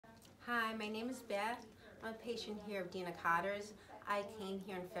Hi, my name is Beth. I'm a patient here of Dina Khader's. I came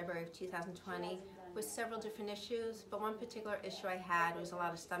here in February of 2020 with several different issues, but one particular issue I had was a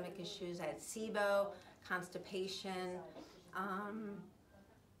lot of stomach issues. I had SIBO, constipation,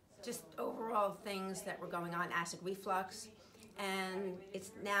 just overall things that were going on, acid reflux. And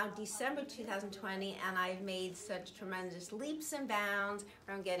it's now December 2020 and I've made such tremendous leaps and bounds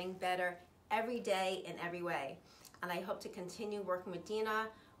where I'm getting better every day in every way. And I hope to continue working with Dina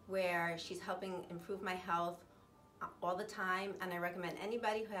where she's helping improve my health all the time, and I recommend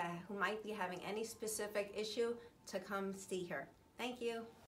anybody who might be having any specific issue to come see her. Thank you.